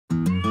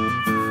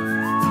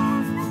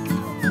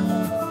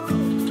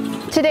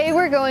Today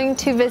we're going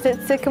to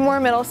visit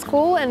Sycamore Middle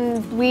School,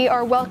 and we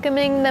are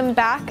welcoming them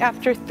back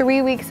after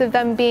 3 weeks of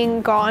them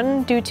being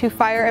gone due to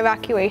fire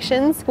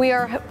evacuations. We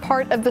are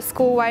part of the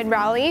school-wide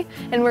rally,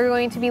 and we're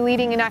going to be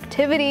leading an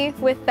activity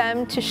with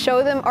them to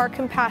show them our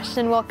compassion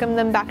and welcome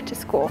them back to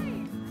school.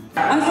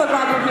 I'm so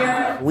glad you're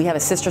here. We have a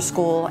sister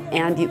school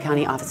and Butte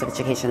County Office of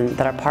Education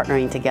that are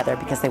partnering together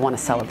because they want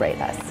to celebrate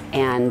us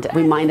and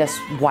remind us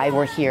why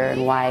we're here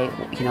and why,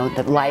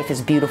 that life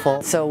is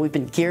beautiful. So we've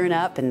been gearing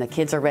up and the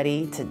kids are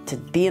ready to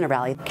be in a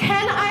rally.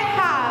 Can I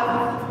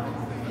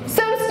have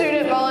some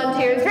student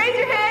volunteers? Raise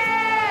your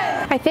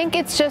hand! I think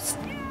it's just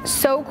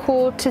so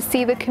cool to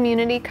see the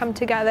community come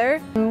together.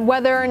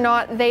 Whether or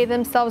not they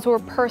themselves were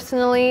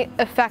personally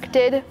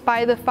affected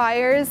by the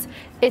fires,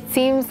 it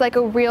seems like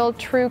a real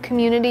true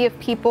community of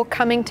people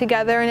coming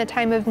together in a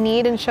time of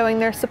need and showing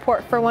their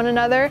support for one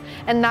another,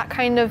 and that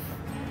kind of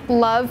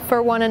love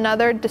for one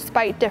another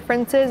despite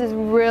differences is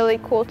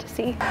really cool to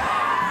see.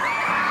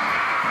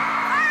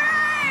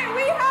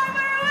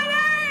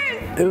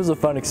 It was a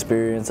fun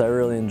experience. I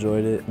really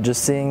enjoyed it.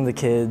 Just seeing the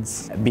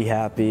kids be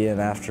happy, and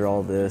after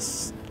all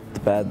this, the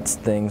bad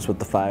things with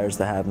the fires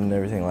that happened and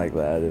everything like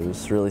that, it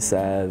was really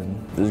sad,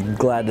 and I was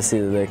glad to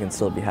see that they can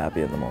still be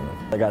happy in the moment.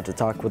 I got to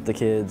talk with the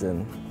kids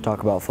and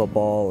talk about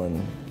football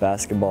and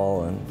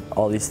basketball and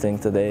all these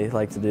things that they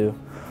like to do.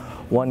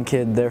 One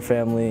kid, their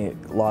family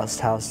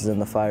lost houses in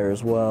the fire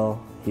as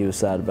well. He was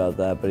sad about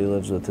that, but he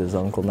lives with his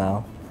uncle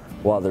now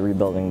while they're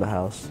rebuilding the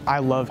house. I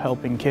love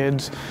helping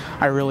kids.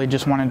 I really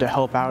just wanted to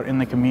help out in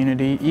the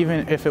community,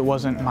 even if it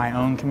wasn't my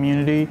own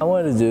community. I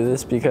wanted to do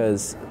this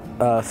because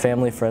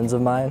family friends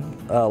of mine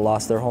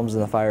lost their homes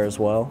in the fire as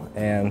well,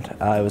 and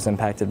I was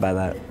impacted by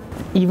that.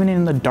 Even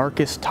in the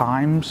darkest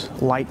times,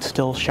 light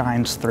still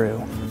shines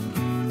through.